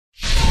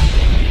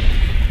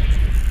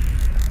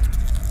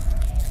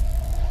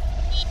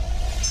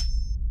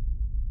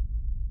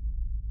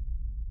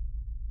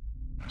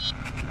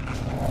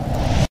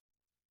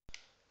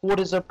What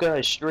is up,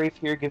 guys? Strafe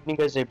here, giving you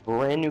guys a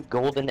brand new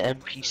golden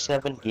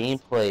MP7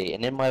 gameplay.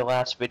 And in my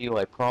last video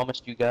I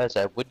promised you guys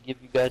I would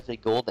give you guys a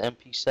gold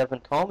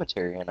MP7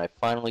 commentary, and I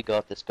finally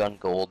got this gun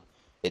gold.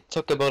 It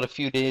took about a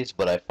few days,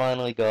 but I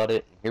finally got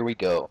it, and here we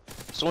go.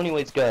 So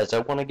anyways, guys, I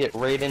want to get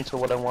right into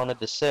what I wanted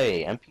to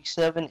say.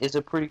 MP7 is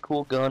a pretty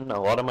cool gun. A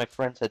lot of my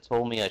friends had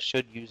told me I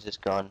should use this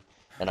gun,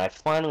 and I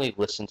finally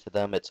listened to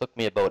them. It took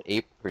me about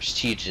 8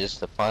 prestiges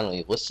to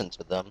finally listen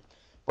to them.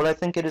 But I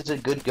think it is a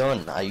good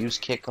gun. I use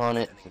kick on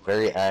it, it's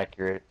very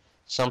accurate.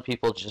 Some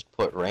people just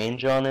put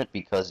range on it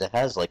because it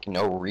has like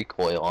no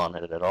recoil on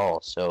it at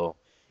all. So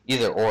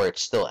either or,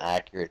 it's still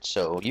accurate.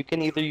 So you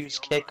can either use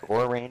kick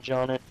or range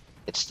on it.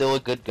 It's still a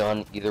good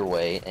gun either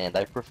way, and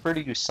I prefer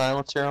to use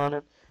silencer on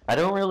it. I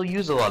don't really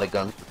use a lot of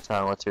guns with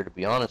silencer, to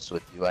be honest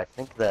with you. I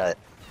think that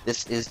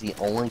this is the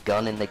only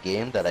gun in the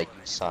game that I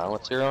use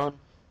silencer on.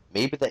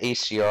 Maybe the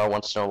ACR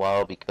once in a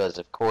while, because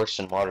of course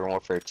in Modern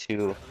Warfare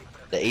 2,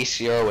 the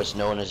ACR was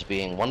known as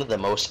being one of the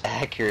most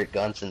accurate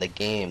guns in the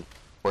game,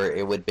 where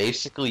it would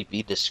basically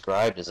be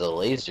described as a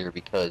laser,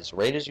 because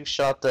right as you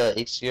shot the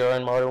ACR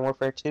in Modern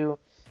Warfare 2,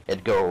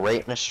 it'd go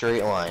right in a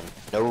straight line,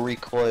 no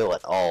recoil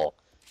at all.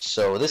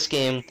 So this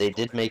game, they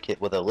did make it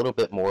with a little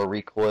bit more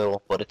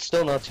recoil, but it's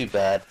still not too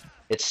bad.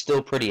 It's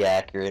still pretty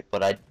accurate,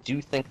 but I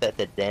do think that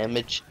the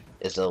damage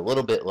is a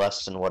little bit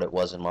less than what it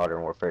was in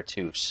Modern Warfare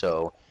 2,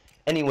 so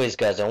anyways,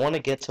 guys, I want to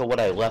get to what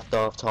I left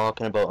off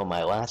talking about in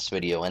my last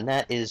video, and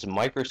that is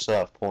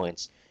Microsoft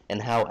points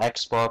and how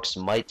Xbox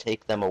might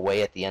take them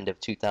away at the end of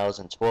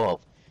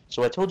 2012.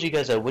 So I told you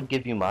guys I would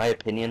give you my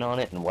opinion on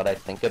it and what I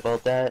think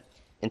about that.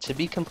 And to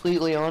be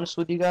completely honest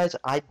with you guys,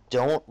 I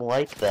don't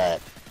like that.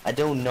 I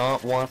do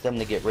not want them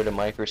to get rid of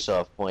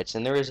Microsoft points,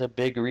 and there is a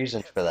big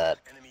reason for that.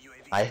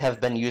 I have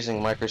been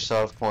using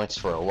Microsoft points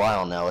for a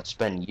while now. It's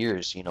been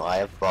years. You know, I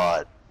have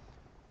bought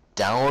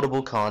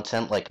downloadable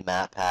content like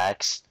map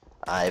packs.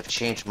 I've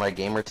changed my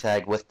gamer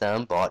tag with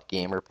them, bought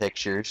gamer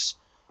pictures,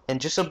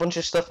 and just a bunch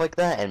of stuff like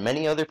that, and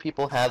many other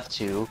people have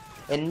too,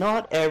 and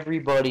not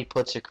everybody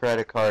puts a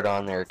credit card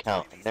on their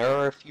account, and there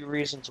are a few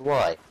reasons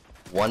why.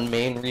 One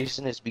main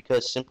reason is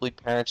because simply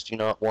parents do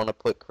not want to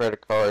put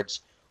credit cards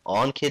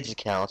on kids'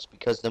 accounts,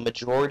 because the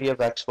majority of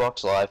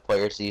Xbox Live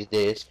players these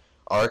days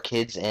are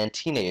kids and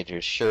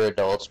teenagers. Sure,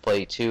 adults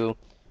play too,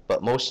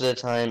 but most of the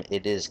time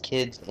it is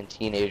kids and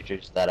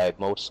teenagers that I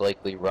most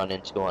likely run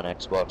into on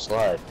Xbox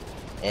Live.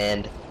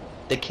 And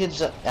the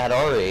kids at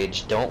our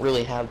age don't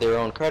really have their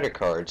own credit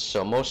cards,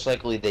 so most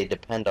likely they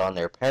depend on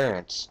their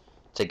parents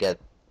to get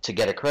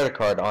a credit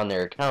card on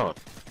their account.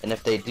 And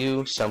if they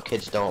do, some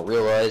kids don't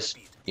realize,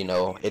 you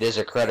know, it is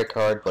a credit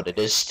card, but it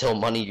is still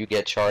money you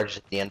get charged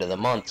at the end of the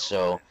month,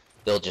 so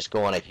they'll just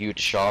go on a huge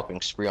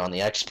shopping spree on the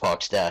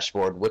Xbox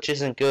dashboard, which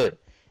isn't good.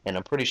 And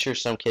I'm pretty sure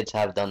some kids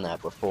have done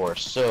that before.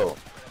 So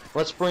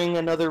let's bring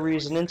another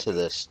reason into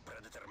this.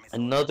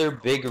 Another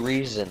big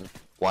reason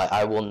why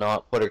I will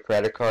not put a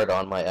credit card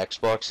on my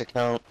Xbox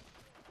account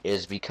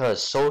is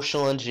because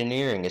social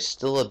engineering is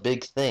still a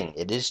big thing.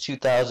 It is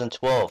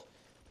 2012,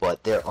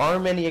 but there are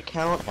many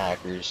account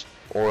hackers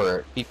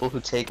or people who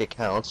take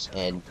accounts,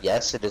 and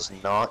yes, it is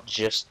not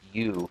just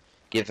you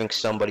giving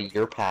somebody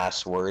your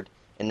password,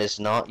 and it's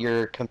not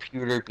your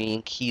computer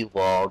being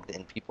keylogged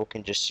and people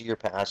can just see your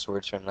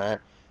passwords from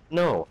that.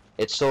 No,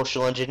 it's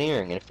social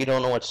engineering, and if you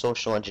don't know what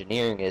social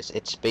engineering is,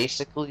 it's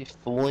basically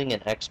fooling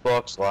an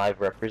Xbox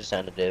Live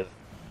representative,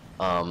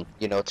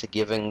 you know, to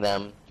giving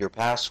them your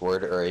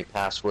password or a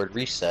password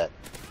reset.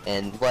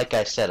 And like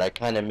I said, I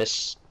kind of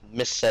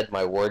missaid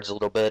my words a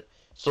little bit.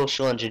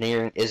 Social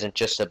engineering isn't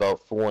just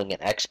about fooling an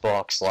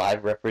Xbox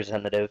Live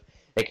representative.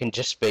 It can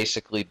just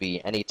basically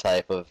be any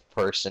type of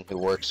person who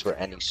works for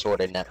any sort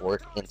of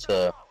network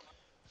into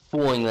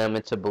fooling them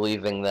into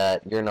believing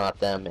that you're not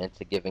them,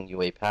 into giving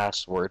you a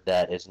password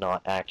that is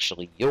not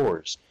actually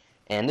yours.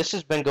 And this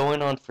has been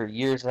going on for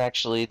years,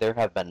 actually. There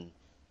have been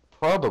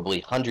probably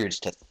hundreds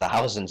to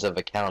thousands of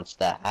accounts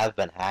that have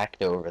been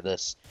hacked over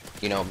this.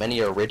 You know,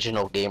 many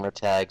original gamer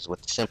tags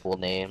with simple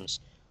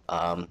names,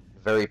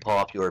 very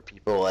popular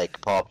people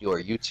like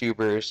popular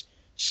YouTubers,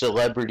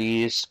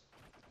 celebrities,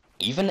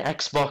 even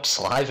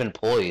Xbox Live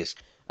employees.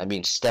 I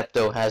mean,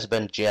 Stepto has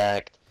been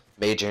jacked,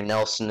 Major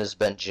Nelson has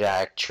been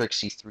jacked,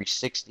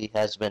 Trixie360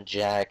 has been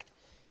jacked,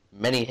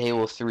 many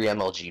Halo 3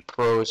 MLG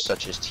pros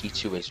such as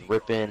T2 is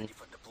Rippin',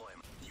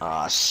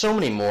 so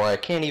many more. I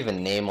can't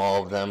even name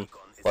all of them.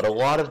 But a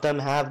lot of them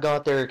have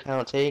got their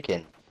account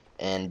taken,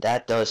 and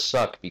that does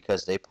suck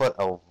because they put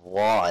a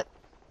lot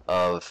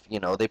of, you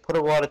know, they put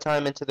a lot of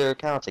time into their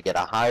account to get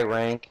a high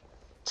rank,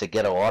 to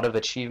get a lot of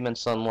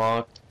achievements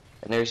unlocked,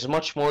 and there's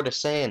much more to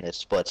say in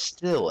this, but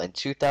still, in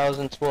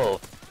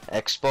 2012,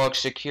 Xbox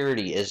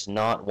security is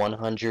not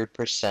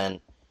 100%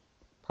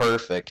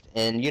 perfect,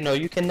 and, you know,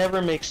 you can never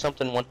make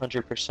something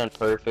 100%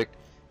 perfect,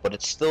 but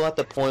it's still at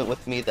the point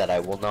with me that I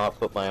will not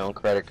put my own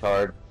credit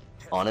card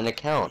on an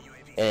account.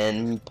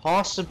 And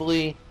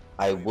possibly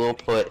I will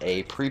put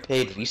a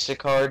prepaid Visa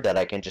card that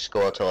I can just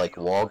go out to like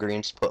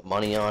Walgreens, put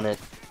money on it,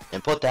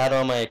 and put that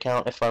on my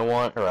account if I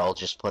want, or I'll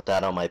just put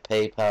that on my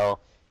PayPal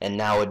and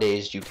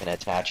nowadays you can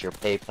attach your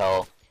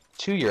PayPal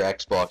to your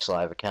Xbox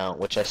Live account,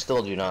 which I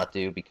still do not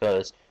do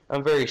because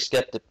I'm very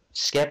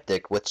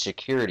skeptic with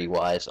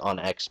security-wise on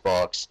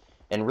Xbox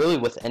and really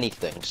with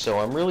anything. So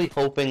I'm really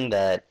hoping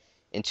that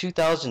in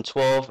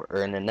 2012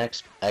 or in the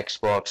next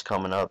Xbox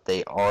coming up,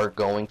 they are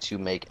going to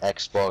make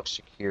Xbox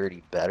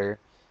security better.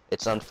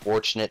 It's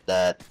unfortunate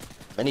that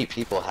many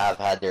people have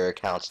had their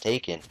accounts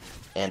taken,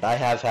 and I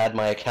have had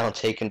my account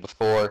taken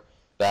before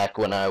back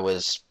when I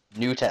was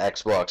new to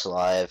Xbox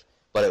Live,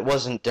 but it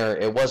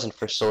wasn't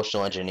for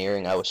social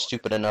engineering. I was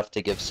stupid enough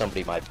to give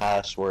somebody my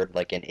password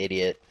like an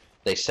idiot.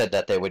 They said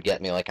that they would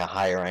get me like a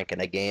higher rank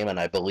in a game, and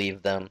I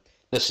believed them.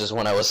 This is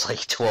when I was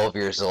like 12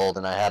 years old,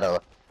 and I had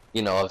a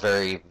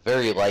very,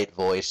 very light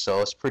voice, so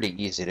it's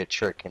pretty easy to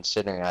trick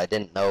considering I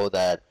didn't know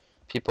that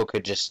people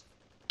could just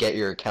get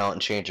your account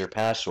and change your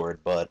password.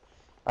 But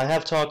I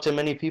have talked to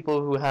many people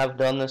who have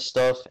done this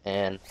stuff,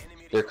 and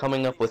they're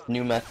coming up with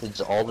new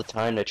methods all the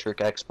time to trick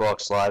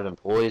Xbox Live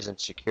employees and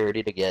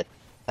security to get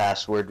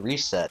password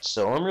resets.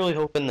 So I'm really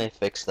hoping they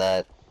fix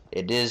that.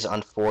 It is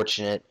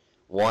unfortunate,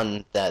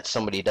 one, that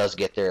somebody does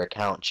get their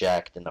account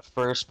jacked in the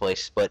first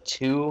place, but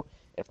two,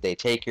 if they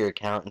take your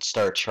account and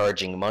start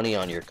charging money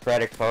on your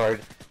credit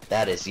card,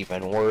 that is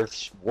even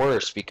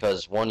worse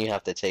because one, you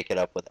have to take it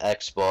up with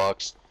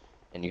Xbox,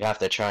 and you have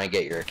to try and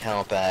get your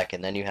account back,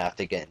 and then you have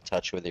to get in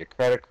touch with your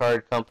credit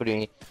card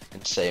company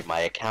and say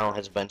my account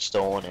has been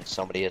stolen and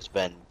somebody has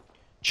been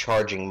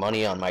charging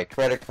money on my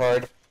credit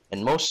card,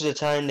 and most of the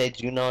time they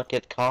do not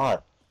get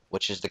caught,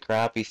 which is the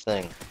crappy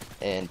thing.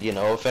 And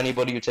if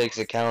anybody who takes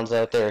accounts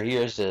out there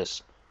hears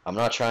this, I'm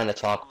not trying to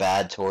talk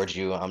bad towards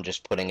you, I'm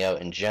just putting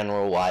out in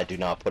general why I do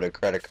not put a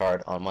credit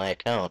card on my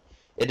account.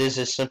 It is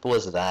as simple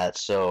as that.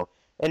 So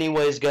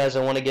anyways guys,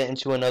 I want to get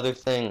into another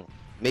thing.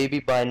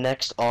 Maybe by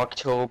next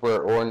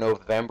October or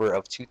November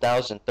of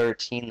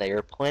 2013, they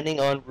are planning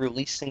on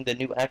releasing the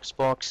new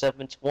Xbox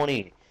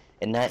 720,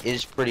 and that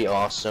is pretty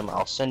awesome.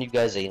 I'll send you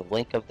guys a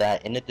link of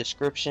that in the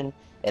description,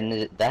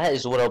 and that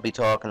is what I'll be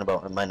talking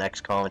about in my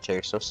next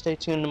commentary, so stay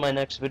tuned to my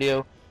next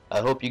video. I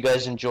hope you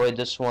guys enjoyed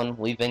this one.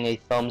 Leaving a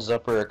thumbs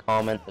up or a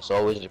comment is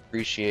always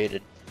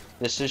appreciated.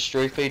 This is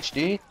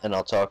StrafeHD, and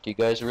I'll talk to you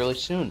guys really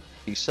soon.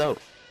 Peace out.